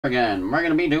Again, we're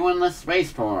gonna be doing the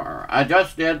space tour. I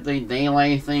just did the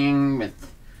delay thing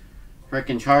with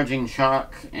frickin' charging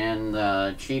shock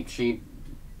and cheap.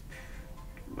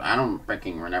 I don't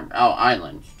fricking remember. Oh,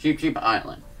 island, cheap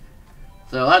island.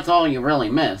 So that's all you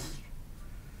really missed.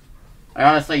 I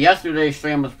gotta say, yesterday's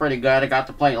stream was pretty good. I got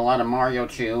to play a lot of Mario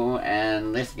 2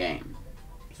 and this game.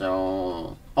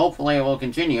 So hopefully it will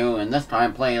continue, and this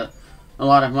time play a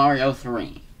lot of Mario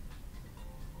 3.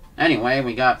 Anyway,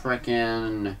 we got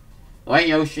frickin' White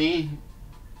Yoshi,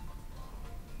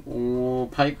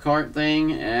 pipe cart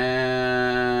thing, and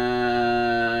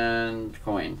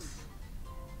coins.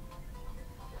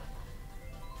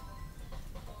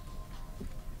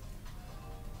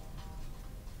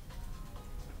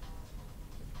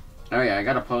 Oh yeah, I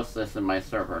gotta post this in my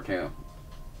server too.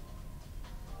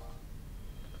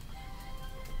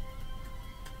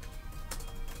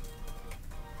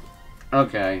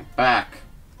 Okay, back.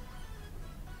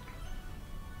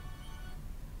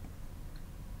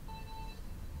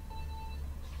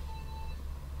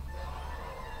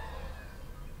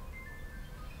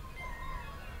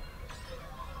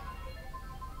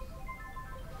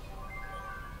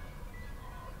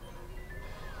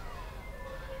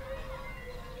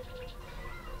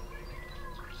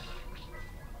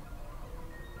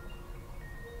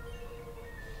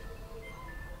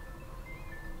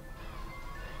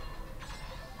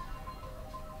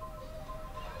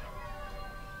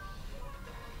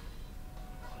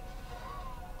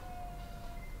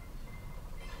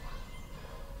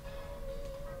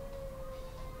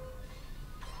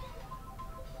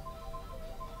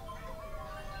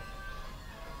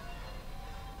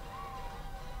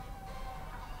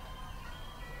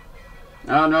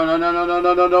 Oh,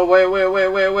 no,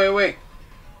 wait.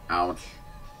 Ouch.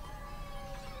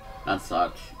 That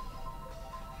sucks.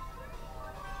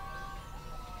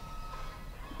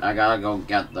 I gotta go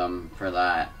get them for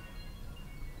that.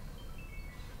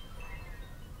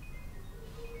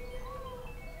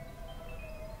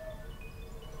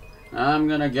 I'm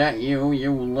gonna get you,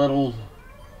 you little...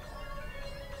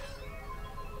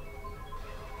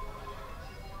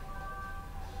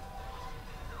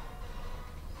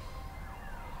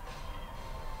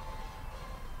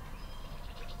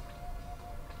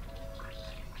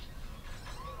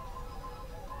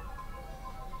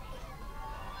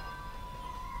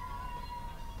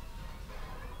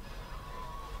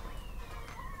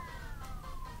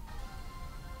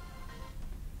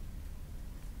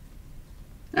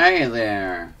 Hey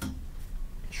there!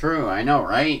 True, I know,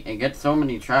 right? It gets so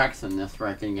many tracks in this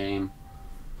wrecking game.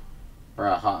 For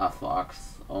a hot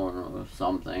fox or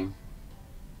something.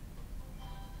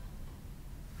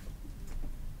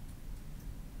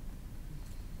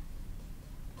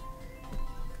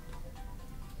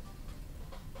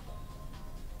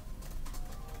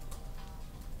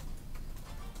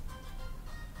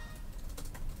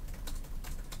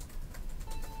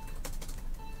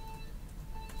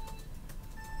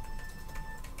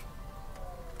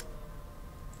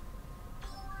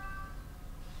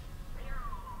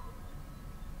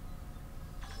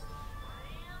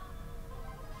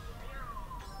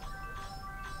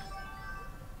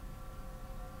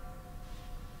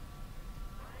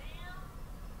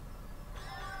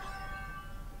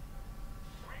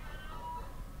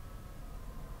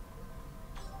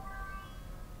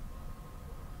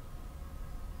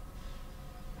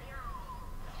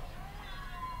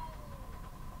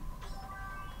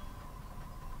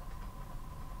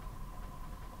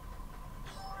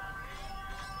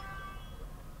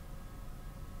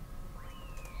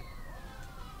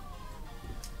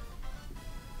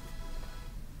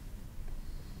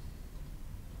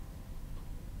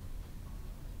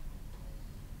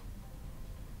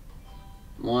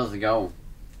 Let's go.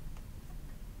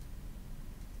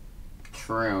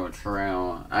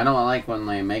 True. I don't like when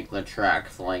they make the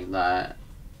tracks like that.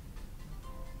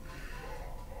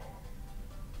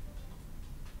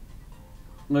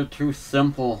 They're too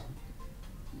simple.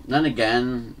 Then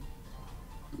again,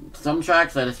 some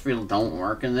tracks I just feel don't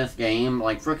work in this game.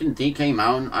 Like frickin' DK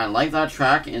Mountain, I like that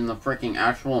track in the frickin'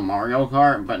 actual Mario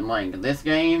Kart, but like this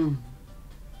game,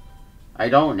 I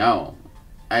don't know.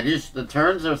 The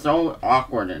turns are so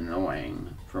awkward and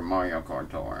annoying for Mario Kart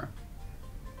Tour.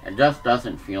 It just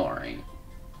doesn't feel right.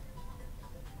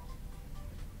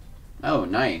 Oh,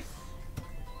 nice.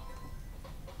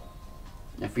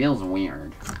 It feels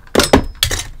weird.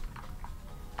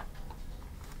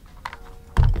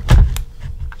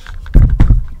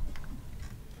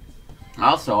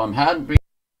 Also, I'm happy...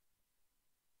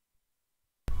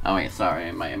 Oh wait, sorry,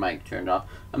 my mic turned off.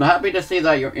 I'm happy to see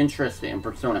that you're interested in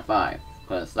Persona 5.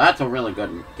 Because that's a really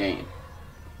good game.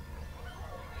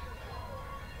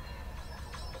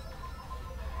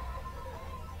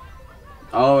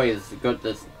 always good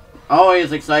to,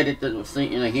 always excited to see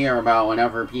to hear about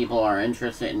whenever people are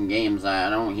interested in games that I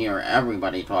don't hear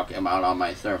everybody talking about on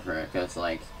my server, because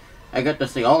like I get to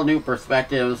see all new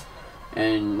perspectives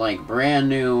and like brand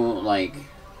new like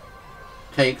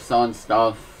takes on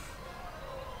stuff.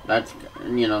 That's,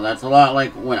 you know, that's a lot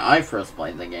like when I first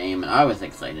played the game and I was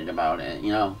excited about it,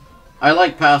 you know. I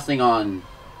like passing on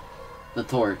the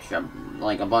torch,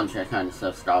 like a bunch of kind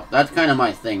of stuff. That's kind of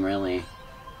my thing, really.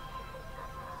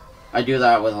 I do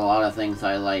that with a lot of things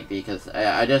I like because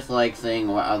I just like seeing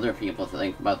what other people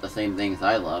think about the same things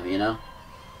I love, you know?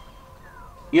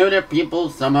 Even if people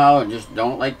somehow just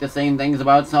don't like the same things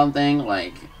about something,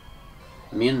 like,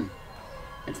 I mean,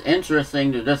 it's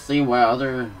interesting to just see what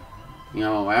other, you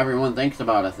know, what everyone thinks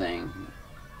about a thing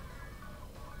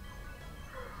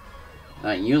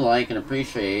that you like and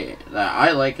appreciate, that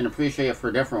I like and appreciate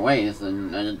for different ways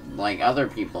than like other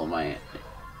people might.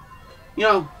 You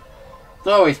know, it's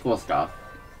always cool stuff.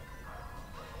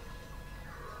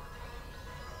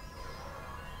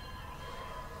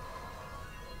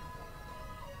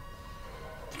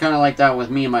 It's kind of like that with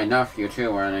me and my nephew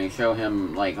too, where I show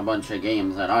him like a bunch of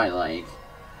games that I like,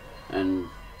 and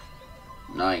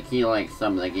like he likes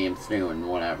some of the games too and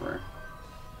whatever.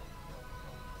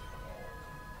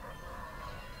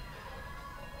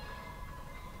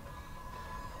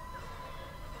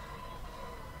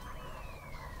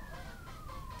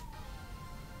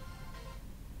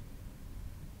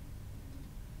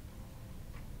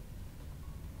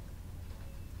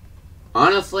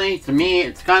 Honestly, to me,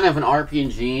 it's kind of an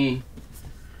RPG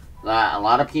that a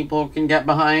lot of people can get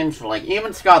behind. So, like,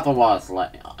 even Scott the Woz,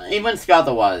 like,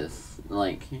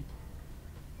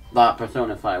 thought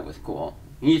Persona 5 was cool.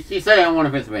 He said it in one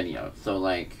of his videos, so,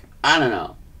 like, I don't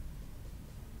know.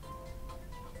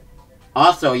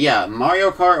 Also, yeah,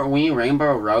 Mario Kart Wii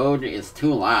Rainbow Road is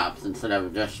 2 laps instead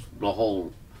of just the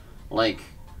whole, like,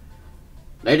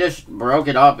 they just broke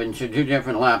it up into 2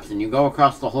 different laps, and you go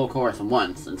across the whole course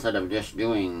once instead of just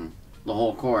doing the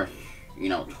whole course, you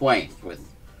know, twice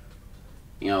with,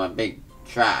 you know, a big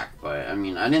track. But, I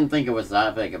mean, I didn't think it was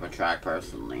that big of a track,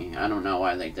 personally. I don't know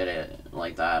why they did it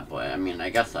like that, but, I mean,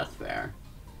 I guess that's fair.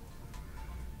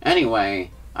 Anyway,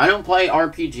 I don't play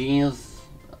RPGs,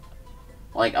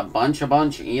 like, a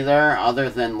bunch either, other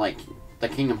than, like, the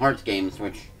Kingdom Hearts games,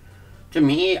 which to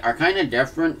me, are kind of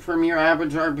different from your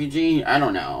average RPG. I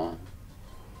don't know.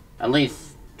 At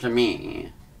least, to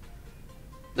me.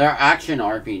 They're action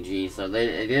RPGs, so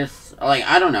it is, like,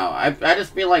 I don't know. I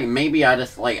just feel like maybe I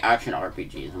just like action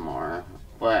RPGs more.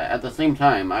 But at the same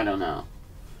time, I don't know.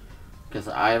 Because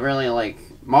I really like...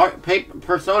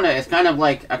 Persona is kind of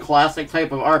like a classic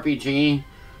type of RPG,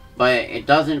 but it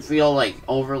doesn't feel, like,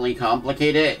 overly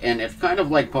complicated, and it's kind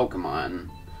of like Pokemon.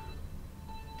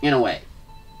 In a way.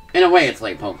 In a way, it's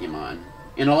like Pokemon.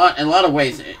 In a lot of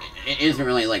ways, it isn't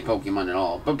really like Pokemon at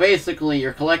all. But basically,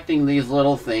 you're collecting these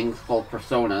little things called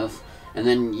personas, and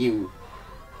then you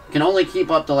can only keep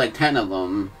up to like 10 of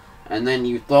them, and then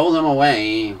you throw them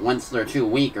away once they're too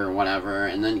weak or whatever,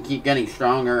 and then you keep getting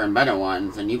stronger and better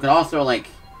ones, and you can also like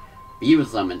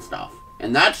use them and stuff.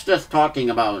 And that's just talking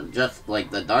about just like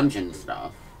the dungeon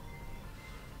stuff.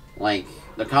 Like,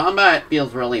 the combat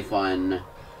feels really fun.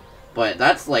 But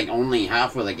that's, like, only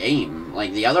half of the game.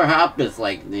 Like, the other half is,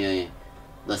 like, the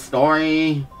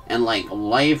story and, like,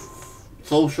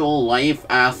 social life,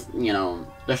 you know,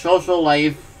 the social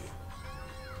life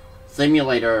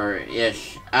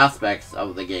simulator-ish aspects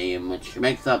of the game, which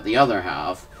makes up the other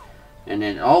half. And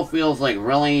it all feels, like,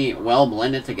 really well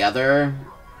blended together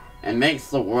and makes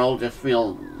the world just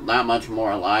feel that much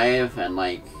more alive, and,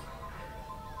 like,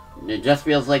 it just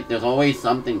feels like there's always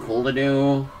something cool to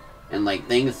do. And, like,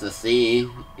 things to see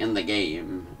in the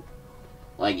game.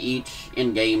 Like, each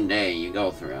in-game day you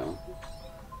go through.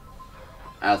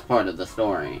 As part of the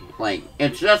story. Like,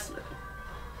 it's just...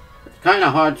 It's kind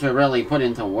of hard to really put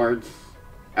into words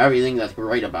everything that's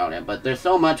great about it. But there's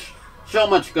so much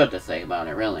good to say about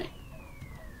it, really.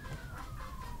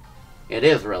 It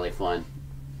is really fun.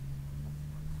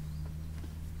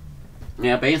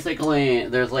 Yeah, basically,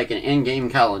 there's, like, an in-game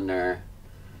calendar.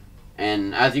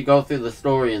 And as you go through the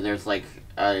story, there's like,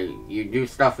 you do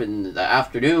stuff in the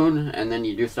afternoon, and then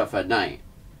you do stuff at night.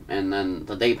 And then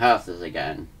the day passes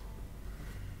again.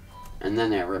 And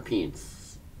then it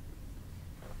repeats.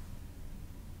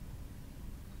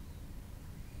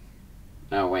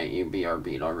 Oh wait, you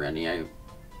BRB'd already. I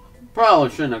probably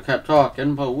shouldn't have kept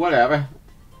talking, but whatever.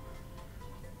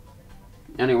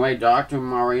 Anyway, Dr.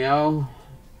 Mario.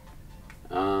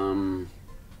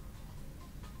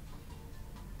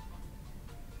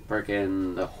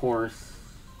 Frickin' the horse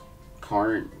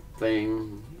cart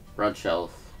thing. Red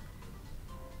shells.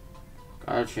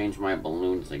 Gotta change my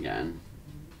balloons again.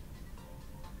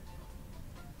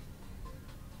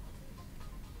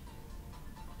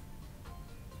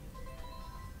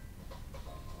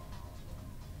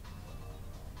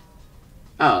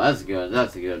 Oh, that's good.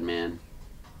 That's good, man.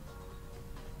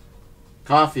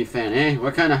 Coffee fan, eh?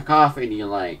 What kind of coffee do you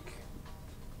like?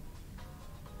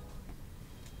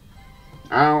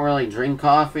 I don't really drink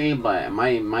coffee, but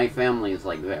my family is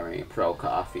like very pro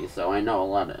coffee, so I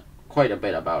know quite a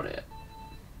bit about it.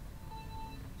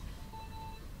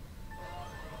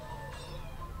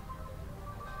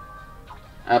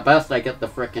 At best, I get the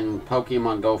frickin'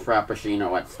 Pokemon Go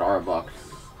Frappuccino at Starbucks.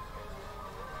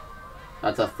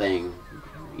 That's a thing.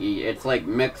 It's like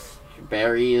mixed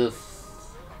berries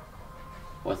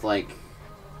with like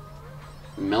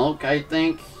milk, I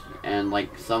think, and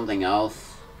like something else.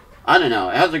 I don't know.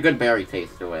 It has a good berry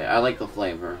taste to it. I like the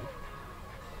flavor.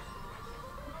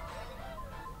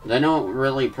 They don't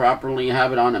really properly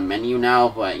have it on a menu now,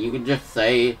 but you can just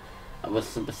say with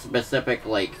specific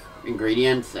like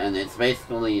ingredients, and it's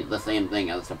basically the same thing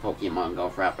as a Pokemon Go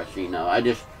Frappuccino. I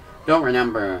just don't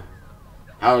remember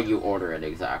how you order it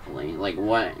exactly, like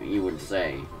what you would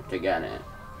say to get it.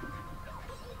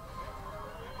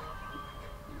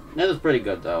 It is pretty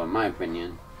good though, in my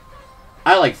opinion.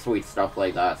 I like sweet stuff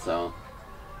like that, so.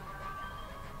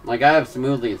 Like, I have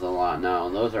smoothies a lot now,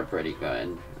 and those are pretty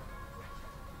good.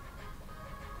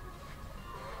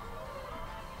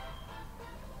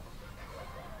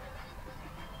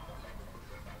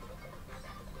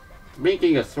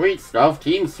 Speaking of sweet stuff,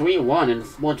 Team Sweet won in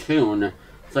Splatoon.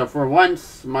 So for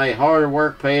once, my hard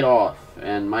work paid off,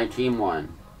 and my team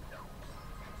won.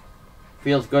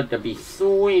 Feels good to be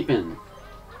sweeping.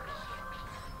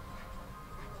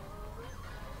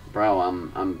 Bro,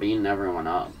 I'm beating everyone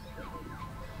up.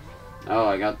 Oh,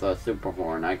 I got the super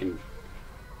horn. I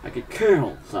could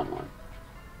kill someone.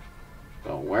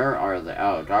 But where are they?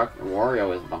 Oh, Dr.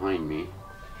 Wario is behind me.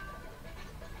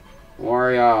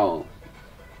 Wario,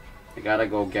 I gotta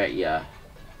go get ya.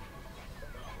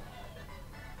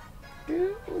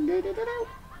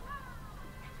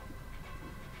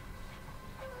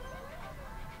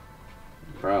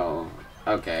 Bro,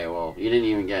 okay, well, you didn't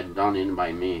even get done in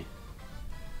by me.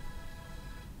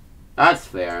 That's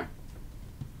fair.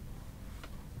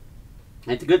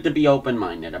 It's good to be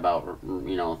open-minded about,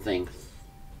 you know, things.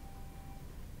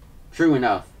 True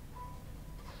enough.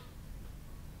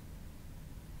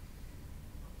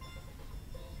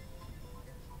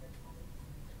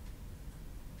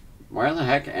 Where the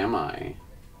heck am I?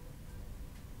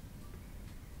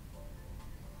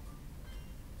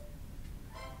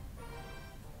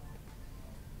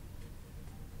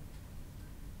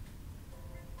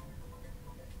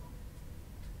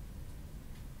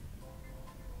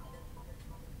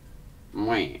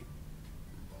 Wait.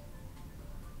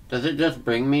 Does it just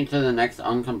bring me to the next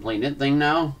uncompleted thing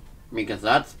now? Because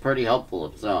that's pretty helpful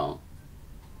if so.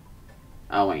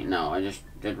 Oh wait, no, I just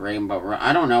did Rainbow.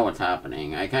 I don't know what's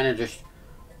happening. I kind of just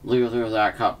blew through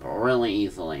that cup really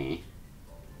easily.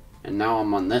 And now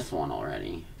I'm on this one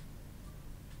already.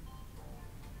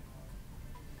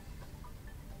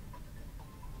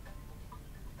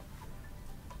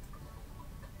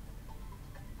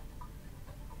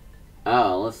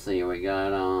 Oh, let's see, we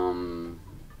got,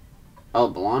 oh,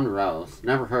 Blonde Rose.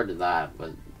 Never heard of that,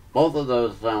 but both of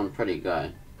those sound pretty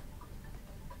good.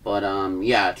 But,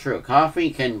 yeah, true.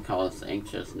 Coffee can cause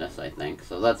anxiousness, I think,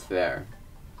 so that's fair.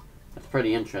 That's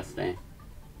pretty interesting.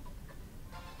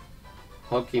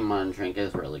 Pokemon drink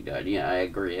is really good. Yeah, I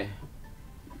agree.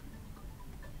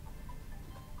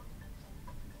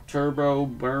 Turbo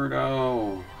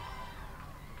Birdo.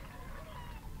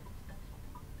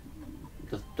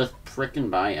 Just frickin'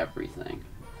 buy everything.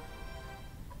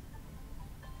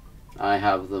 I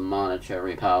have the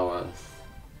monetary powers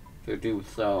to do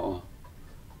so.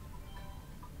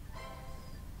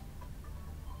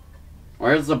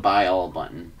 Where's the buy all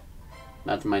button?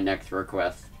 That's my next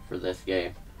request for this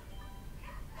game.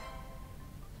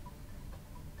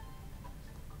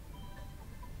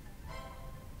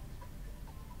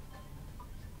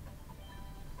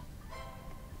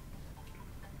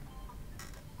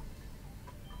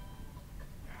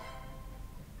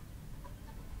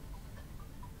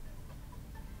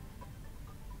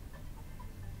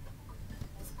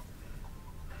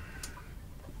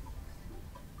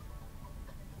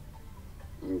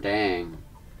 Dang.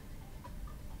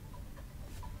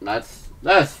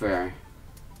 That's fair.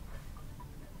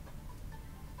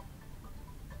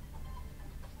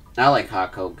 I like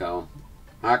hot cocoa.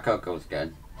 Hot cocoa's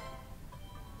good.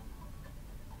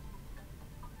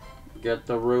 Get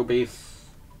the rubies.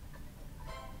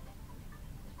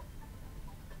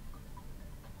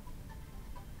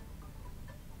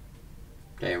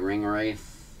 Okay, ring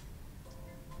race.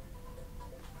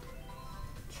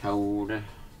 Chode.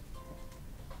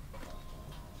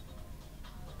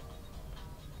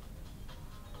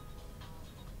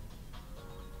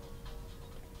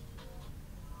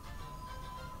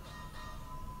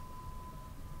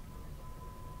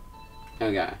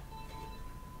 Okay.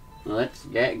 Let's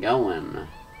get going.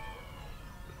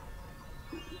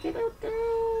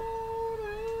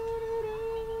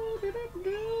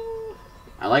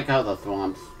 I like how the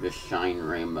thwomps just shine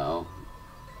rainbow.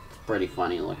 It's pretty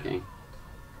funny looking.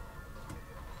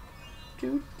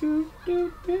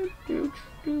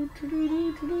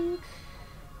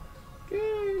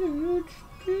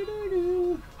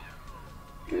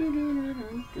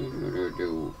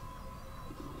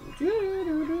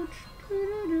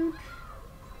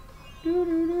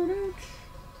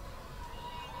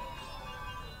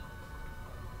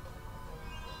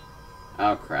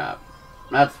 Oh crap.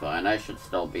 That's fine, I should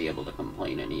still be able to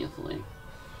complete it easily.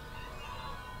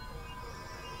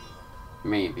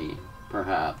 Maybe.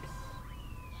 Perhaps.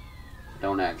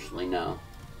 Don't actually know.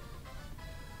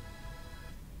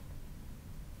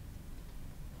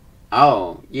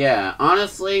 Oh, yeah,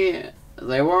 honestly,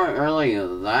 they weren't really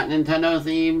that Nintendo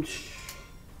themed.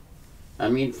 I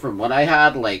mean, from what I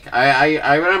had, like,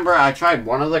 I remember I tried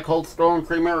one of the Cold Stone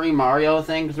Creamery Mario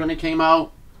things when it came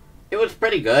out. It was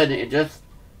pretty good. It just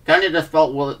kind of just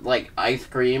felt like ice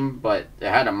cream, but it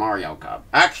had a Mario cup.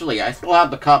 Actually, I still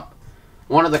have the cup,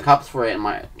 one of the cups for it in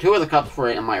my, two of the cups for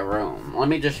it in my room. Let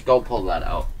me just go pull that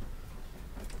out.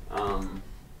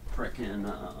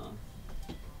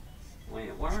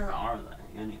 Wait, where are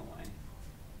they anyway?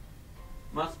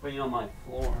 Must be on my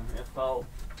floor. It fell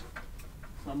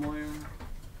somewhere.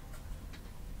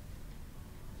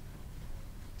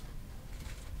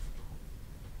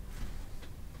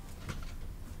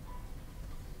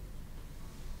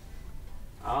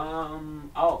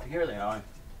 Oh, here they are.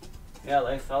 Yeah,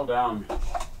 they fell down.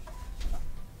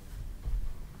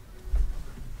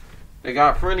 They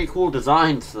got pretty cool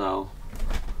designs, though.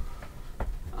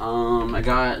 I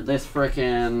got this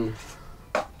frickin'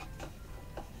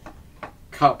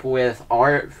 cup with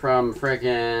art from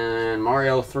frickin'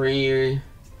 Mario 3.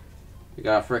 We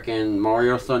got frickin'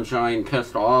 Mario Sunshine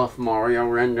Pissed Off Mario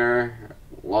render.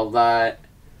 Love that.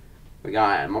 We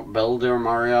got Builder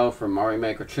Mario from Mario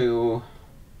Maker 2.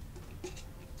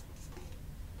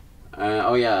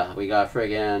 Oh yeah, we got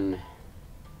friggin'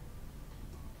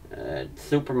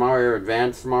 Super Mario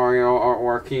Advance Mario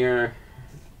artwork here.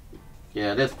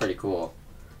 Yeah, it is pretty cool.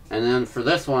 And then for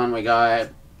this one, we got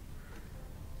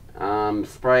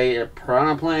Sprite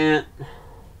Piranha Plant.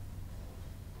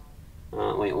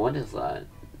 Wait, what is that?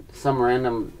 Some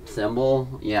random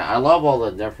symbol? Yeah, I love all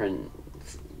the different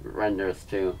renders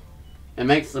too. It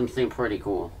makes them seem pretty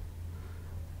cool.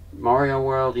 Mario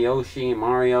World, Yoshi,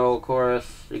 Mario, of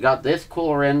course. You got this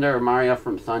cool render of Mario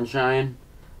from Sunshine.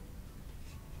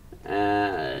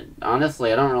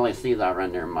 Honestly, I don't really see that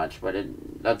render much, but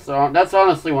that's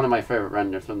honestly one of my favorite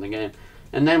renders from the game.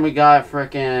 And then we got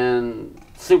frickin'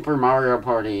 Super Mario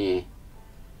Party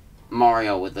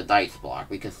Mario with the dice block,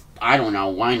 because I don't know,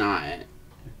 why not?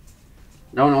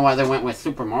 Don't know why they went with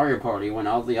Super Mario Party when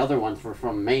all the other ones were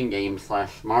from main game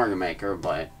 / Mario Maker,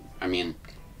 but I mean,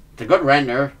 it's a good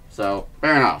render, so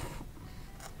fair enough.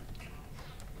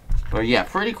 But yeah,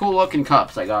 pretty cool looking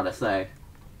cups, I gotta say.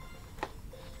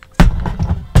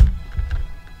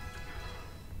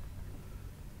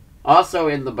 Also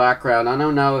in the background, I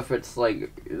don't know if it's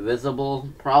like visible,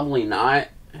 probably not.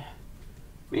 I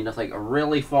mean, it's like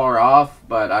really far off,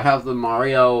 but I have the My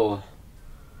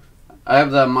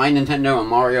Nintendo and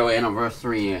Mario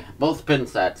Anniversary, both pin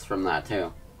sets from that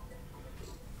too.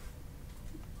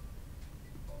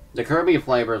 The Kirby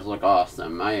flavors look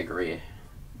awesome, I agree.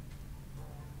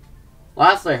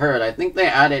 Last I heard, I think they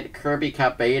added Kirby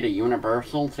Cafe to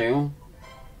Universal too.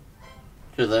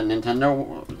 To the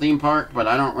Nintendo theme park, but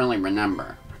I don't really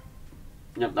remember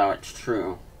if that's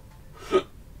true.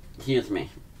 Excuse me.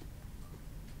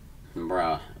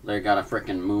 Bruh, they got a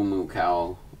frickin' Moo Moo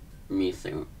Cow me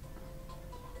suit.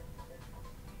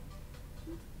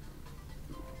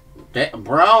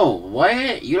 Bro,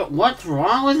 what? What's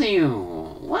wrong with you?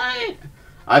 What?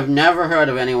 I've never heard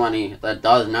of anyone that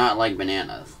does not like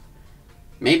bananas.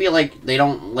 Maybe like they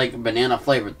don't like banana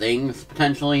flavored things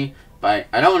potentially, but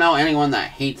I don't know anyone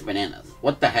that hates bananas.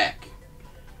 What the heck?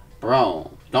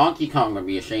 Bro, Donkey Kong would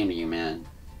be ashamed of you, man.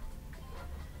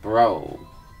 Bro.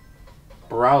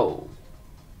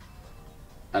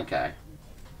 Okay.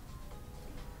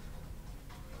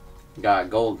 Got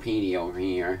Gold Petey over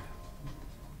here.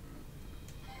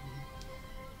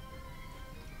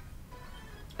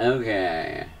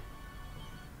 Okay.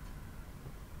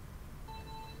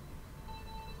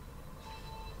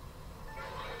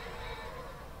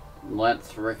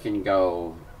 Let's frickin'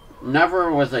 go.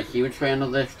 Never was a huge fan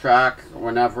of this track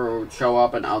whenever it would show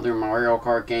up in other Mario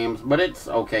Kart games, but it's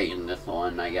okay in this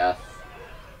one, I guess.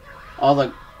 All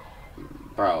the...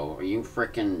 Bro, are you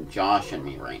frickin' joshing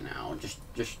me right now?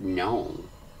 Just no.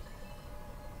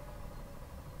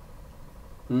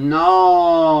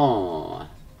 No!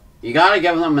 You gotta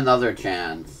give them another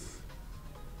chance.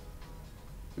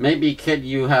 Maybe Kid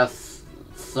U has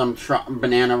some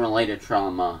banana-related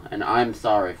trauma, and I'm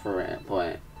sorry for it,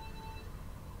 but...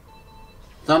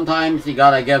 Sometimes you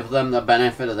gotta give them the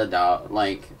benefit of the doubt.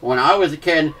 Like, when I was a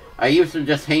kid, I used to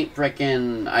just hate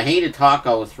frickin'... I hated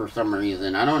tacos for some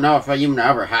reason. I don't know if I even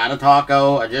ever had a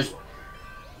taco. I just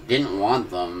didn't want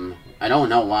them. I don't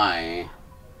know why.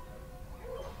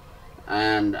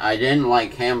 And I didn't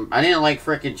like I didn't like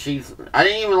frickin' cheese. I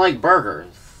didn't even like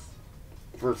burgers.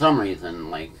 For some reason.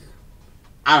 Like,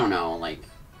 I don't know. Like,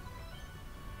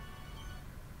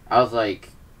 I was like...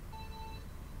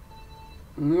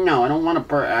 No, I don't want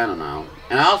to I don't know.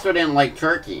 And I also didn't like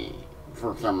turkey,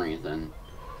 for some reason.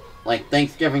 Like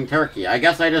Thanksgiving turkey. I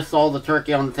guess I just saw the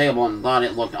turkey on the table and thought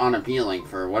it looked unappealing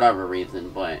for whatever reason,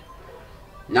 but...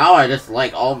 Now I just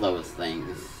like all those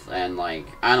things. And like,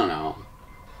 I don't know.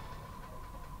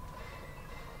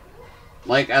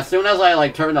 Like, as soon as I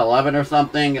like turned 11 or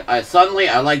something, I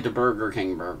liked the Burger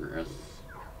King burgers.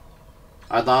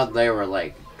 I thought they were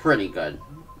like, pretty good.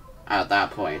 At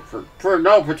that point, for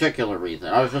no particular reason.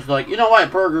 I was just like, you know what,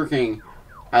 Burger King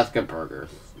has good burgers.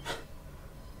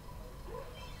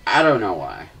 I don't know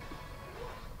why.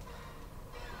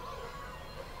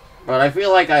 But I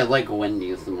feel like I like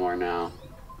Wendy's more now.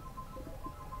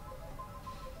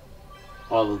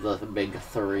 All of the big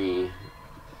three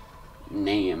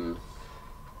names.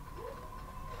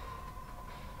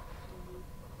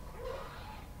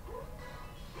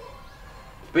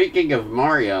 Speaking of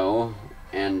Mario...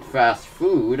 and fast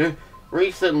food,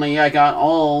 recently I got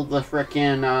all the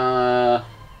frickin',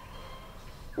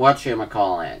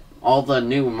 whatchamacallit, all the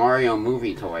new Mario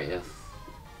movie toys.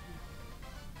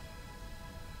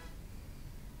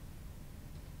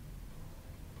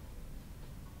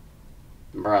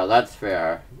 Bro, that's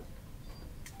fair.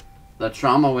 The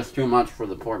trauma was too much for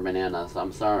the poor bananas.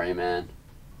 I'm sorry, man.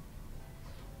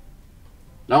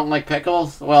 Don't like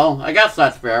pickles? Well, I guess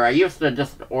that's fair. I used to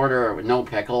just order with no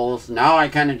pickles. Now I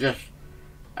kind of just...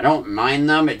 I don't mind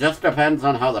them. It just depends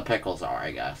on how the pickles are,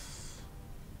 I guess.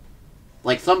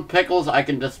 Like, some pickles I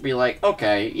can just be like,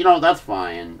 okay, you know, that's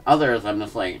fine. Others, I'm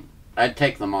just like, I'd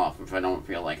take them off if I don't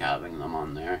feel like having them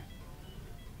on there.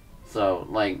 So,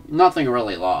 like, nothing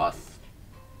really lost.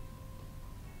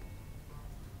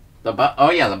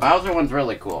 Oh yeah, the Bowser one's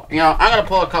really cool. You know, I'm gonna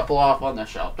pull a couple off on the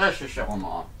shelf. Let's just show them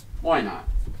off. Why not?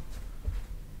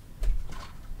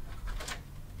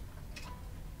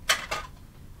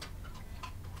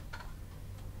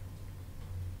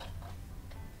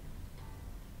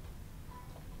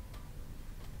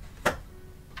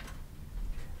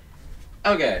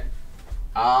 Okay.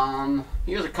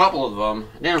 Here's a couple of them.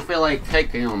 I didn't feel like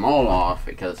taking them all off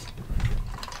because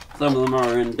some of them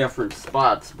are in different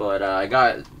spots, but I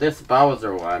got this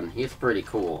Bowser one. He's pretty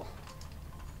cool.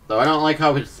 Though I don't like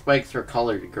how his spikes are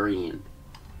colored green.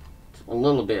 It's a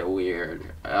little bit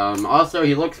weird. Also,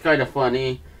 he looks kind of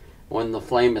funny when the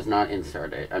flame is not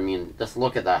inserted. I mean, just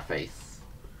look at that face.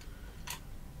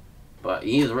 But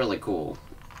he's really cool.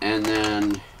 And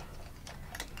then...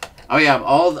 oh yeah,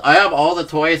 I have all the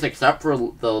toys except for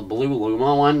the Blue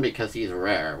Luma one because he's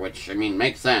rare, which, I mean,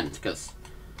 makes sense, because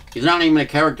he's not even a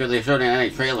character they showed in any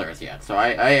trailers yet, so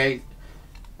I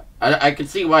could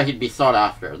see why he'd be sought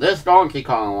after. This Donkey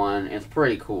Kong one is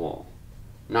pretty cool,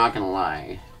 not gonna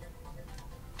lie.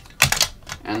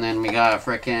 And then we got a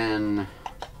frickin'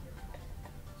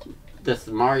 this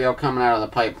Mario coming out of the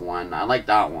pipe one. I like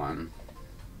that one.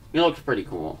 He looks pretty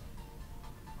cool.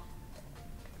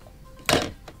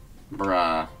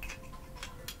 Bruh.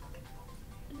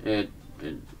 The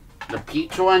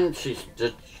Peach one, she's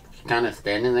just kind of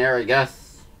standing there, I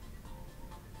guess.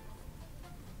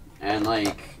 And,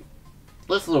 like,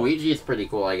 this Luigi is pretty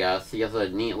cool, I guess. He has a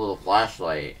neat little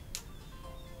flashlight.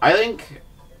 I think,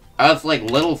 as, like,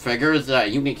 little figures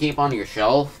that you can keep on your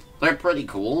shelf, they're pretty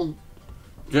cool.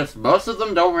 Just, most of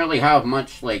them don't really have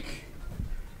much, like,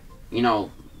 you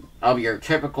know, of your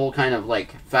typical kind of,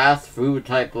 like, fast food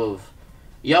type of...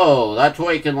 yo, that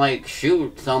toy can, like,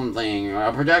 shoot something, or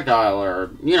a projectile,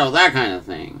 or, you know, that kind of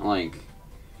thing. Like,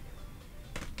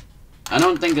 I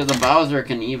don't think that the Bowser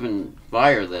can even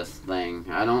fire this thing.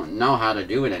 I don't know how to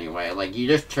do it anyway. Like, you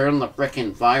just turn the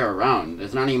frickin' fire around.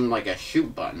 There's not even, like, a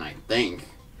shoot button, I think.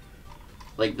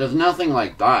 Like, there's nothing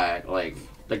like that. Like,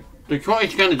 the The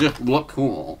toys kind of just look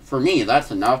cool. For me,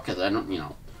 that's enough, because I don't,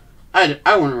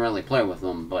 I wouldn't really play with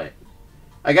them, but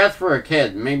I guess for a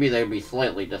kid, maybe they'd be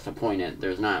slightly disappointed.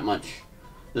 There's not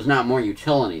more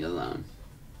utility to them.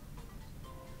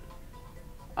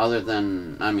 Other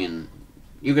than, I mean,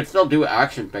 you could still do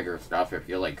action figure stuff if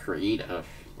you're, like, creative.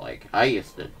 Like, I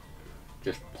used to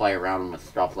just play around with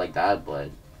stuff like that, but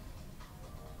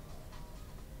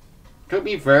to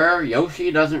be fair, Yoshi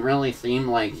doesn't really seem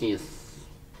like he's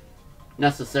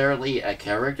necessarily a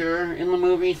character in the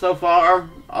movie so far.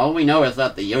 All we know is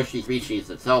that the Yoshi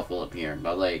species itself will appear,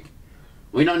 but, like,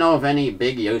 we don't know of any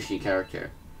big Yoshi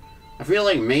character. I feel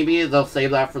like maybe they'll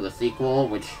save that for the sequel,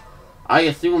 which I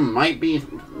assume might be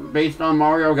based on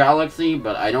Mario Galaxy,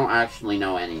 but I don't actually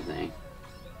know anything.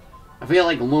 I feel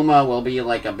like Luma will be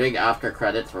like a big after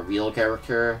credits reveal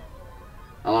character,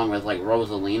 along with like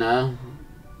Rosalina,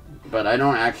 but I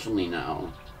don't actually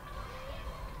know.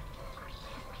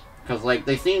 Because like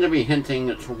they seem to be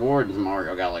hinting towards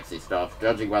Mario Galaxy stuff,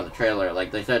 judging by the trailer.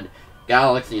 Like they said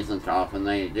galaxies and stuff, and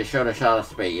they showed a shot of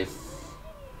space.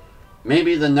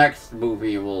 Maybe the next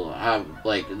movie will have,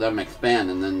 like, them expand,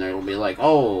 and then there will be, like,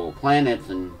 oh, planets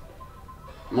and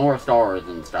more stars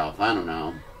and stuff. I don't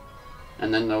know.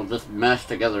 And then they'll just mesh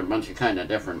together a bunch of kind of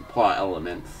different plot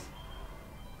elements.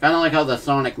 Kind of like how the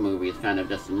Sonic movies kind of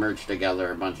just merge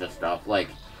together a bunch of stuff. Like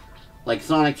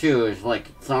Sonic 2 is, like,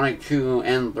 Sonic 2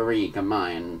 and 3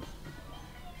 combined.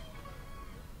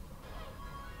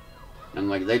 And,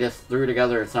 like, they just threw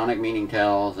together Sonic Meaning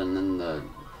Tails, and then the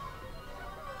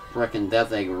frickin'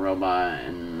 Death Egg robot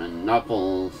and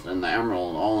Knuckles and the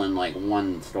Emerald all in like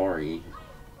one story.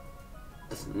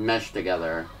 Just meshed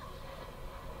together.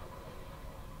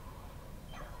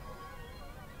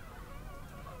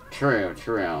 True.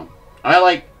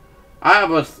 I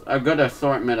have a good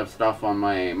assortment of stuff on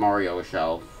my Mario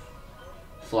shelf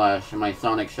 / my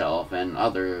Sonic shelf and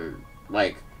other,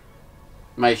 like,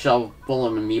 my shelf full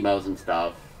of amiibos and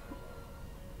stuff.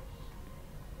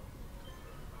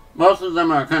 Most of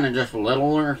them are kind of just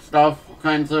littler stuff,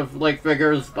 kinds of, like,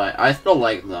 figures, but I still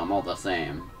like them all the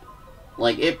same.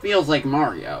 Like, it feels like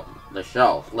Mario, the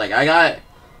shelf. Like, I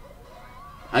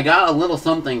got a little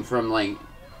something from, like,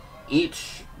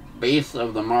 each base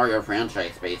of the Mario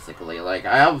franchise, basically. Like,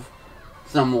 I have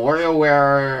some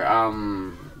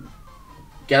WarioWare,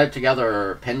 Get It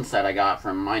Together pin set I got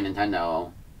from My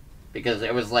Nintendo. Because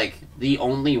it was, like, the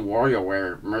only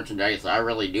WarioWare merchandise I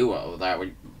really knew of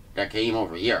that came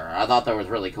over here. I thought that was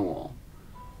really cool.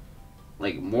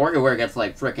 Like, WarioWare gets,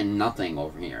 like, frickin' nothing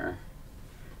over here.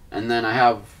 And then I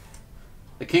have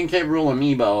the King K. Rool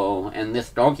amiibo and this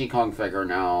Donkey Kong figure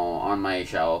now on my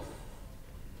shelf.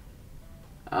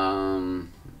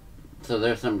 So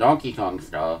there's some Donkey Kong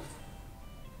stuff.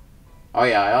 Oh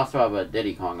yeah, I also have a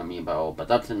Diddy Kong amiibo, but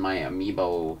that's in my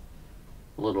amiibo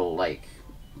little, like,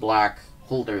 black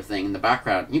holder thing in the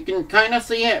background. You can kind of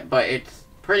see it, but it's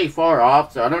pretty far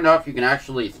off, so I don't know if you can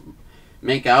actually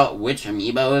make out which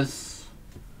amiibos.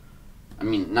 I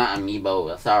mean, not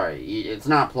amiibo, sorry. It's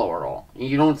not plural.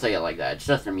 You don't say it like that. It's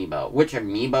just amiibo. Which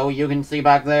amiibo you can see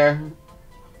back there.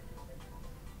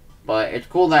 But it's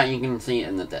cool that you can see it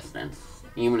in the distance,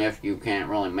 even if you can't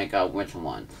really make out which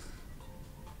ones.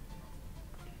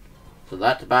 So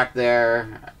that's back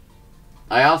there.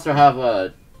 I also have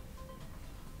a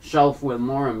shelf with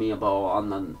more amiibo on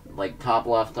the, like, top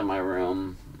left of my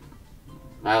room.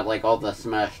 I have, like, all the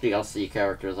Smash DLC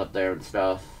characters up there and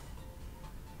stuff.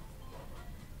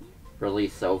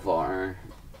 Released so far.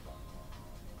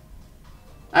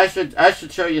 I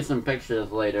should show you some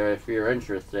pictures later if you're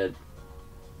interested.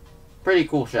 Pretty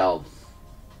cool shelves.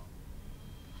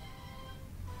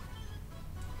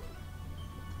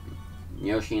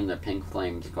 Yoshi in the Pink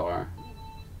Flames car.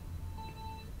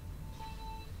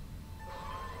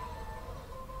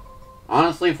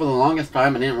 Honestly, for the longest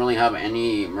time, I didn't really have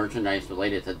any merchandise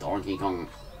related to Donkey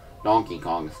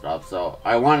Kong stuff, so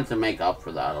I wanted to make up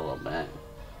for that a little bit.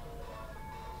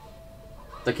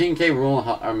 The King K. Rool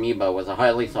amiibo was a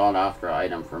highly sought after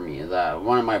item for me that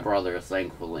one of my brothers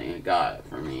thankfully got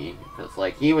for me. Because,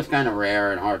 like, he was kind of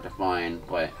rare and hard to find,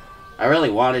 but I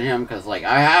really wanted him because, like,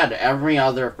 I had every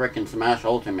other frickin' Smash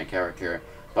Ultimate character,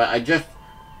 but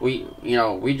we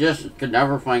just could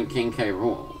never find King K.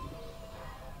 Rool.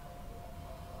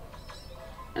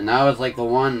 And that was, like, the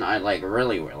one I, like,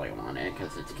 really wanted,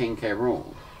 because it's King K.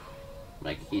 Rool.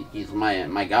 Like, he's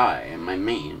my guy and my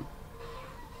main.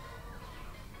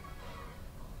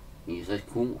 He's just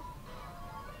cool.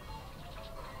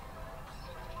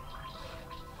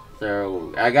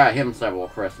 So, I got him several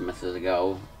Christmases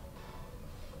ago.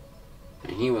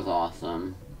 And he was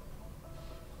awesome.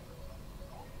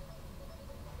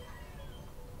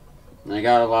 And I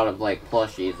got a lot of, like,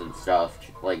 plushies and stuff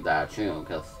like that, too,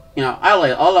 because, you know, I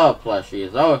love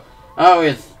plushies. I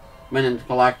always been into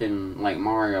collecting, like,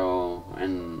 Mario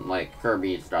and, like,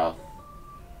 Kirby stuff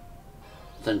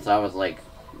since I was, like,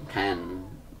 10.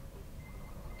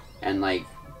 And, like,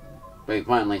 they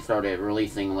finally started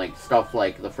releasing, like, stuff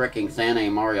like the fricking Santa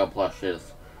Mario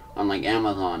plushes on, like,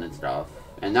 Amazon and stuff.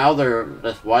 And now they're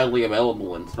just widely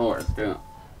available in stores, too.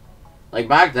 Like,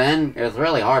 back then, it was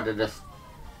really hard to just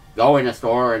go in a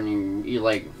store and you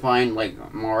like, find,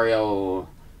 like, Mario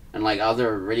and, like,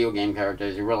 other video game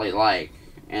characters you really like.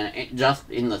 And just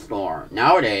in the store.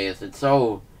 Nowadays, it's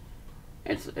so...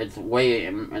 It's way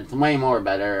more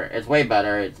better. It's way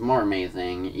better. It's more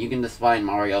amazing. You can just find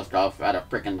Mario stuff at a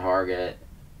frickin' Target.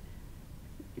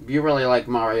 If you really like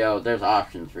Mario, there's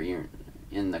options for you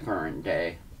in the current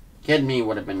day. Kid me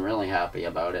would have been really happy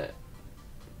about it.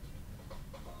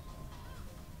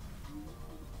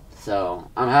 So,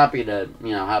 I'm happy to,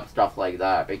 you know, have stuff like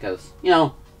that because, you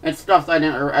know, it's stuff that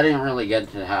I didn't really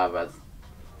get to have as,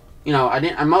 you know,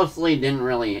 I mostly didn't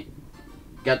really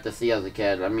get to see as a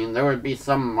kid. I mean, there would be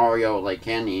some Mario, like,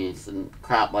 candies and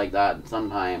crap like that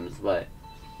sometimes, but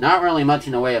not really much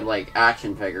in the way of, like,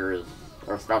 action figures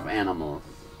or stuffed animals,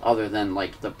 other than,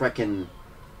 like, the frickin'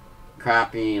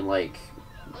 crappy, like,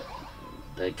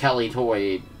 the Kelly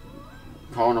Toy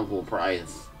Carnival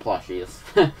Prize plushies.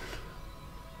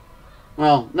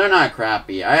 Well, they're not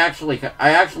crappy. I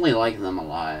actually like them a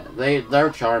lot. They're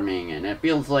charming, and it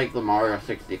feels like the Mario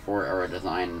 64 era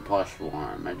design in plush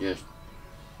form.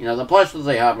 You know, the plushes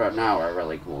they have right now are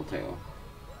really cool, too.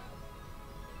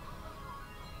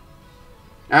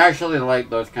 I actually like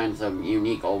those kinds of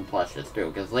unique old plushes,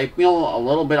 too, because they feel a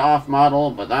little bit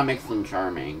off-model, but that makes them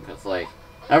charming, because, like,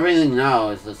 everything now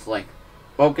is just, like,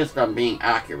 focused on being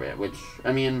accurate, which,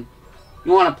 I mean,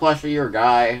 you want a plush of your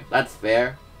guy, that's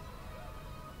fair.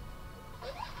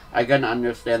 I can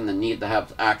understand the need to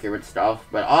have accurate stuff,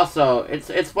 but also,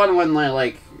 it's fun when they,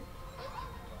 like,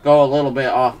 go a little bit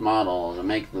off-model to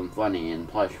make them funny in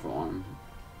plush form.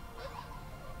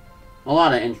 A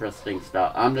lot of interesting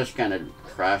stuff. I'm just kind of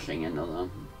crashing into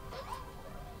them.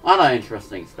 A lot of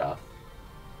interesting stuff.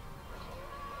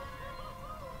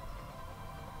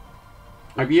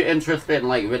 If you're interested in,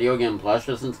 like, video game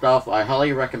plushes and stuff, I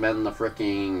highly recommend the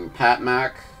freaking Pat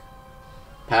Mac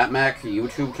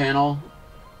YouTube channel.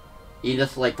 He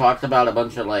just, like, talks about a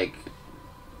bunch of, like,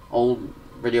 old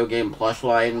video game plush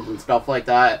lines and stuff like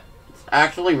that. It's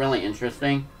actually really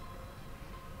interesting.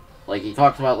 Like, he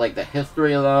talks about, like, the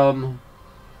history of them,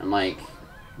 and, like,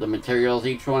 the materials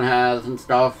each one has and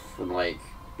stuff, and, like,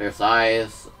 their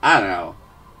size. I don't know.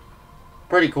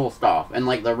 Pretty cool stuff. And,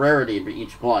 like, the rarity of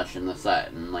each plush in the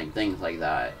set, and, like, things like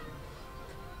that.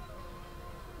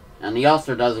 And he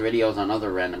also does videos on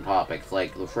other random topics,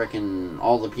 like the frickin'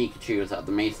 all the Pikachus at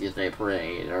the Macy's Day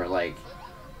Parade, or, like,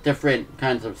 different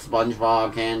kinds of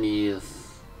SpongeBob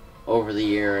candies over the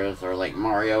years, or, like,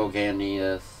 Mario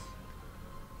candies.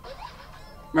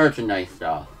 Merchandise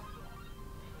stuff.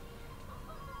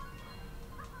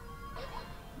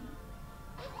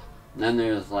 And then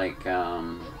there's, like,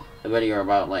 a video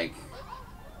about, like,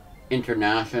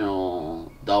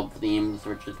 international dub themes,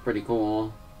 which is pretty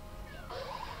cool.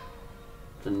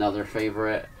 It's another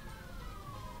favorite.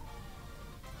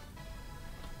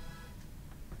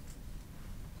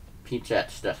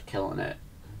 Peachette's just killing it.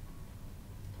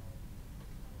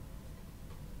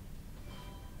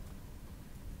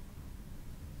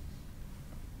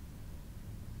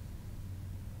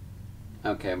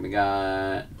 Okay, we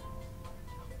got...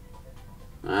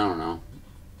 I don't know.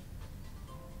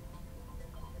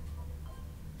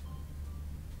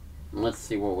 Let's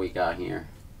see what we got here.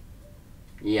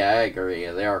 Yeah, I agree.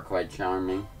 They are quite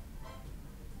charming.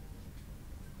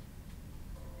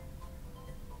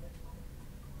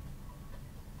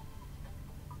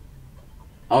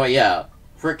 Oh yeah,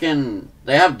 frickin'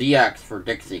 they have DX for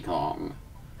Dixie Kong,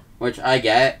 which I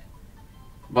get,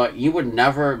 but you would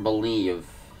never believe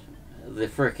the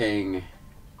fricking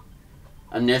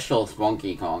initials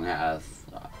Funky Kong has.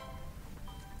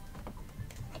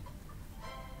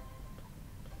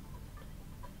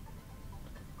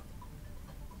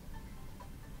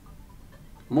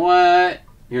 What?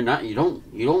 You're not big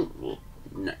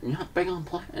on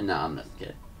play? No, I'm just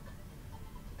kidding.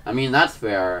 I mean, that's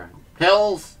fair.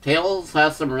 Tails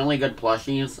has some really good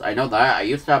plushies. I know that. I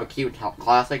used to have a cute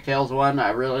classic Tails one I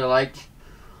really liked.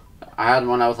 I had one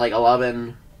when I was like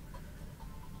 11.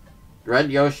 Red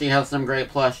Yoshi has some great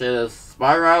plushes.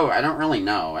 Spyro, I don't really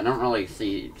know. I don't really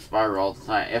see Spyro all the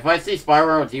time. If I see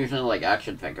Spyro, it's usually like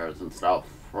action figures and stuff,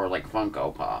 or like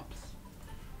Funko Pops.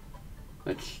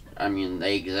 Which, I mean,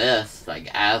 they exist, I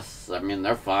guess. I mean,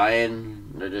 they're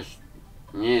fine. They're just,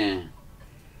 yeah.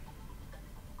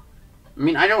 I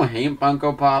mean, I don't hate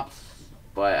Funko Pops,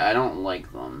 but I don't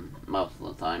like them most of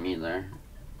the time either.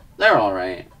 They're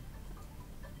alright.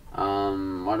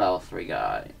 What else we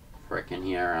got? Frickin'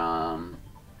 here,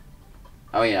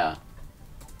 oh yeah.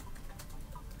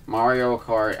 Mario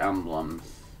Kart emblems.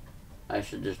 I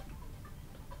should just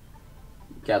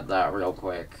get that real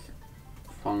quick.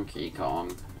 Funky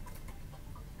Kong.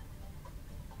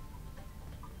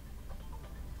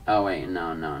 Oh wait,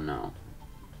 no.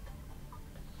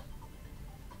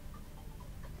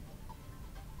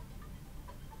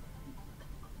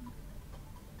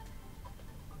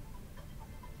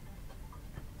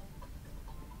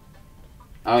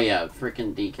 Oh yeah,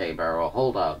 freaking DK barrel.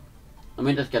 Hold up. Let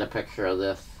me just get a picture of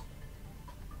this.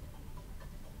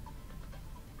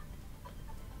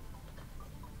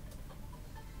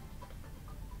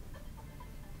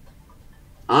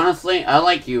 Honestly, I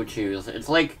like U-Chews. It's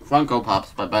like Funko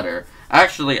Pops, but better.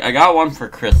 Actually, I got one for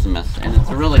Christmas, and it's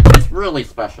really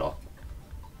special.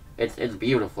 It's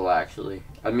beautiful, actually.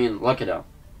 I mean, look at him.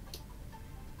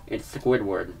 It's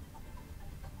Squidward.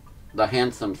 The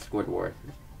handsome Squidward.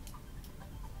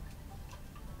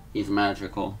 He's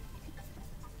magical.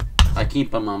 I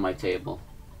keep him on my table.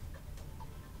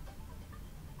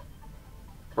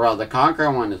 Bro, the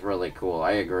Conqueror one is really cool.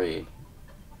 I agree.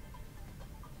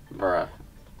 Bruh.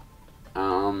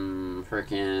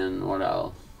 Freaking, what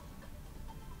else?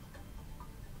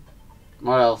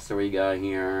 What else do we got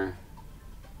here?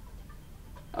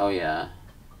 Oh, yeah.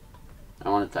 I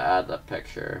wanted to add that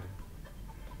picture.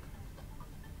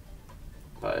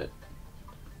 But...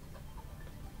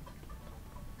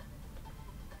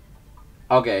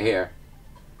 okay, here.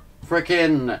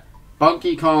 Frickin'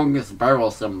 Funky Kong's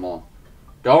barrel symbol.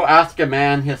 Don't ask a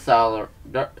man his salary.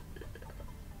 Don't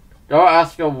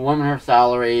ask a woman her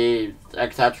salary,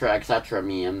 etc., etc.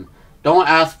 meme. Don't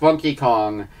ask Funky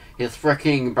Kong his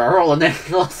freaking barrel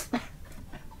initials.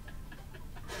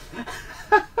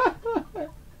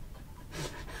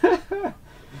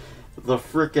 The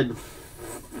freaking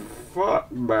fuck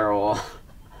barrel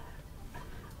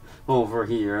over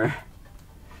here.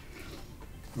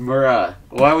 Bruh,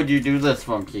 why would you do this,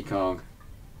 Funky Kong?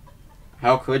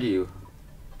 How could you?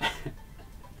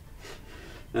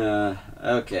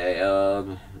 Okay,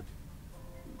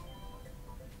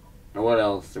 what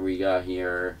else do we got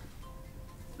here?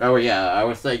 Oh yeah, I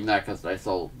was saying that because I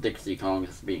saw Dixie Kong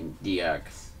as being DX.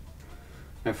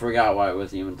 I forgot why I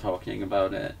was even talking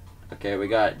about it. Okay, we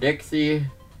got Dixie.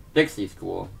 Dixie's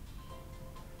cool.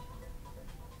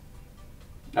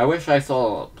 I wish I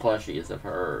saw plushies of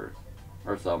her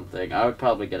or something. I would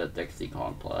probably get a Dixie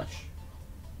Kong plush.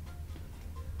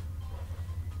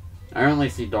 I only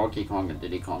see Donkey Kong and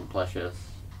Diddy Kong plushes,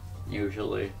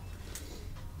 usually.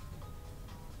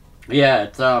 Yeah,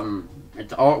 it's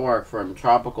artwork from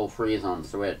Tropical Freeze on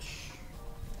Switch.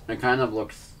 It kind of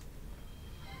looks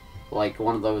like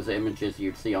one of those images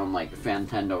you'd see on, like,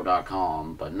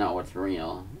 Fantendo.com, but no, it's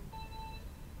real.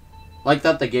 Like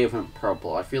that they gave him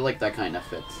purple. I feel like that kind of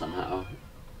fits somehow.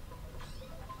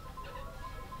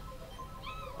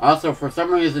 Also, for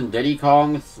some reason, Diddy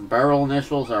Kong's barrel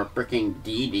initials are freaking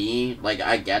DD. Like,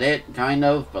 I get it, kind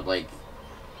of, but, like,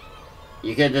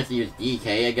 you could just use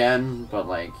DK again, but,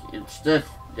 like,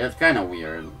 it's kind of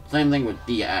weird. Same thing with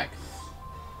DX.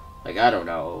 Like, I don't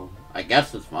know. I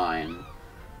guess it's fine.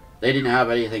 They didn't have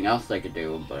anything else they could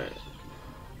do, but,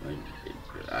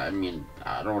 I mean,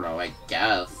 I don't know, I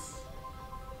guess.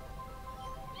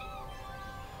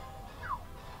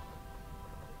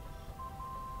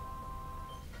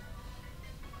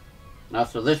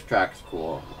 Also, this track's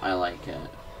cool. I like it.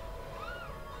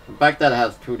 The fact that it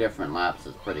has 2 different laps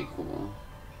is pretty cool.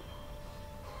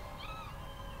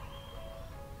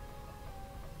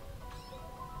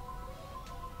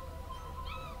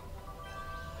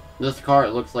 This car,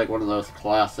 it looks like one of those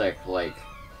classic, like,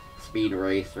 speed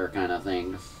racer kind of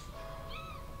things.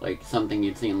 Like, something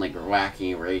you'd see in, like,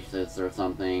 wacky races or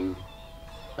something.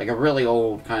 Like a really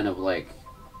old kind of, like,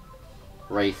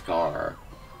 race car.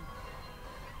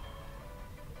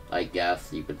 I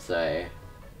guess you could say.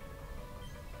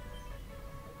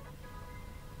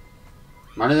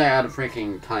 Why did they add a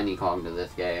freaking Tiny Kong to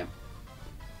this game?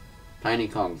 Tiny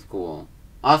Kong's cool.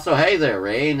 Also, hey there,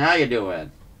 Rain. How you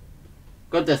doing?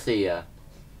 Good to see ya.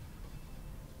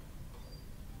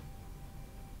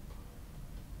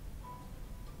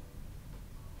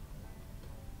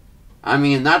 I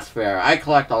mean, that's fair. I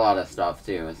collect a lot of stuff,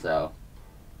 too, so...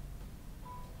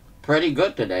 pretty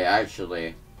good today,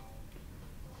 actually.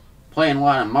 playing a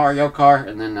lot of Mario Kart,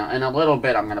 and then in a little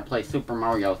bit I'm gonna play Super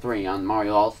Mario 3 on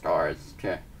Mario All Stars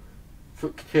to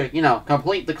you know,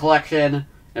 complete the collection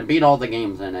and beat all the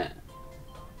games in it.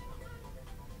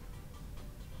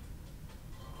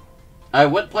 I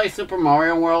would play Super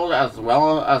Mario World as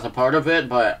well as a part of it,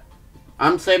 but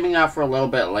I'm saving that for a little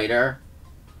bit later.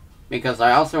 Because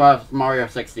I also have Mario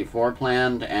 64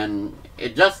 planned, and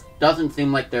it just doesn't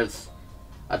seem like there's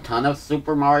a ton of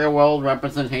Super Mario World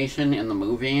representation in the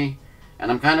movie. And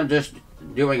I'm kind of just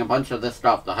doing a bunch of this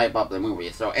stuff to hype up the movie.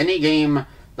 So any game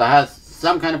that has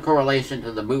some kind of correlation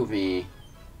to the movie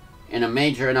in a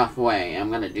major enough way,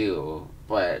 I'm gonna do.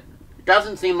 But it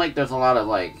doesn't seem like there's a lot of,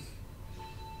 like,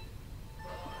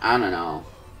 I don't know,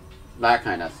 that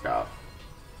kind of stuff.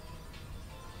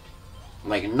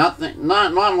 Like, nothing,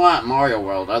 not a lot in Mario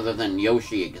World other than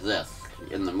Yoshi exists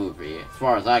in the movie, as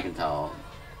far as I can tell.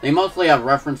 They mostly have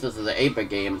references to the 8-bit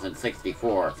games in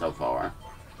 64 so far.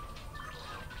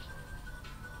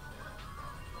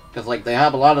 Because, like, they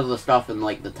have a lot of the stuff in,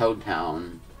 like, the Toad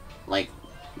Town, like,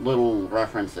 little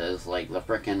references, like the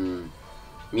frickin'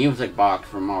 music box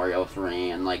from Mario 3,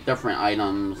 and, like, different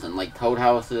items, and, like, Toad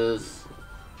houses.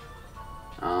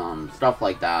 Stuff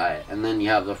like that. And then you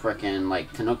have the frickin',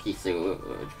 like, Tanuki suit,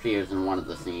 which appears in one of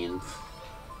the scenes.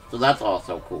 So that's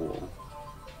also cool.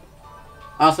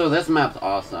 Also, this map's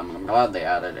awesome. I'm glad they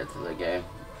added it to the game.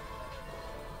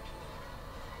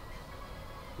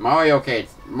 Mario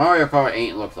Kart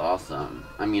 8 looks awesome.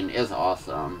 I mean, is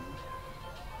awesome.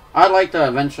 I'd like to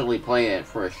eventually play it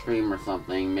for a stream or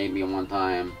something, maybe one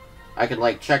time. I could,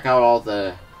 like, check out all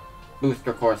the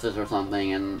booster courses or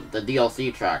something, and the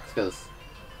DLC tracks, because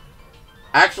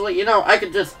actually, you know, I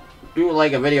could just do,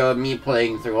 like, a video of me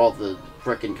playing through all the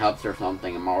frickin' cups or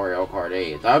something in Mario Kart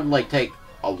 8. That would, like, take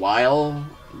a while,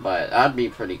 but that'd be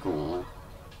pretty cool.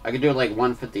 I could do, like,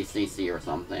 150cc or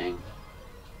something.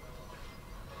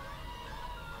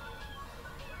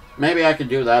 Maybe I could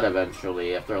do that eventually,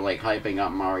 if they're, like, hyping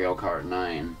up Mario Kart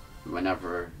 9,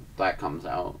 whenever that comes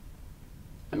out.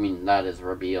 I mean, that is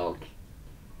revealed.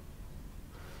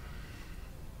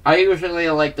 I usually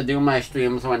like to do my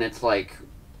streams when it's, like,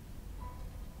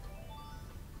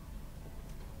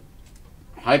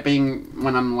 hyping,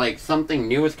 when I'm, like, something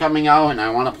new is coming out and I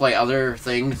want to play other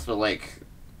things to, like,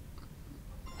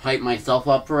 hype myself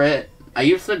up for it. I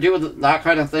used to do that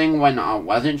kind of thing when I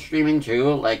wasn't streaming,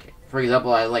 too. Like, for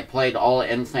example, I, like, played all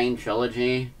Insane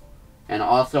Trilogy, and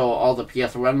also all the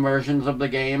PS1 versions of the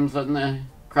games in the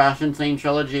Crash Insane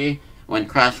Trilogy, when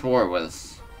Crash 4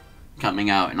 was coming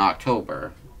out in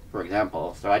October, for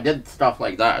example. So I did stuff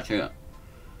like that, too.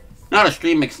 Not a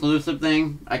stream exclusive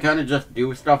thing. I kind of just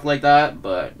do stuff like that,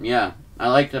 but yeah. I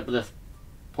like to just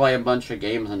play a bunch of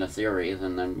games in a series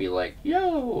and then be like,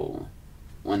 yo,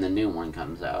 when the new one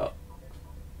comes out.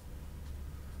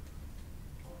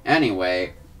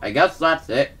 Anyway, I guess that's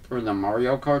it for the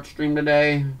Mario Kart stream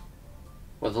today.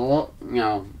 Was a little, you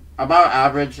know, about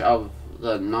average of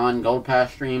the non-Gold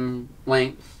Pass stream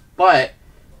lengths, but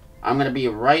I'm going to be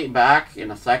right back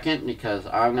in a second because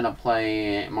I'm going to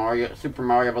play Super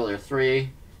Mario Bros.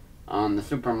 3 on the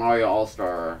Super Mario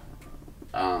All-Star,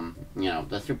 you know,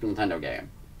 the Super Nintendo game.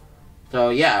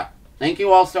 So, yeah. Thank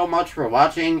you all so much for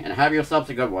watching, and have yourselves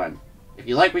a good one. If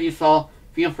you like what you saw,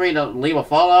 feel free to leave a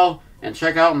follow, and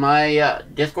check out my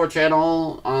Discord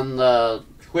channel on the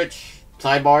Twitch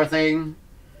sidebar thing.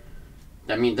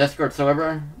 I mean, Discord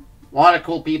server. A lot of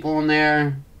cool people in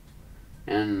there.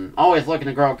 And always looking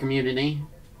to grow a community.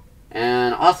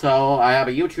 And also, I have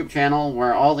a YouTube channel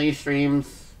where all these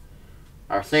streams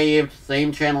are saved.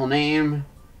 Same channel name.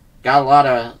 Got a lot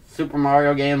of Super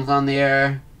Mario games on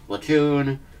there.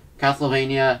 Splatoon,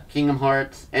 Castlevania, Kingdom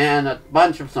Hearts, and a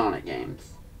bunch of Sonic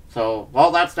games. So, if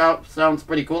all that stuff sounds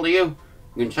pretty cool to you,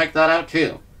 you can check that out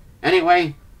too.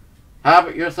 Anyway,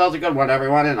 have yourselves a good one,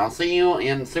 everyone, and I'll see you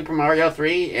in Super Mario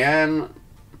 3 in,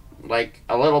 like,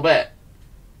 a little bit.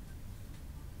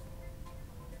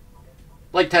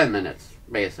 Like 10 minutes,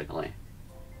 basically.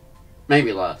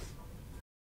 Maybe less.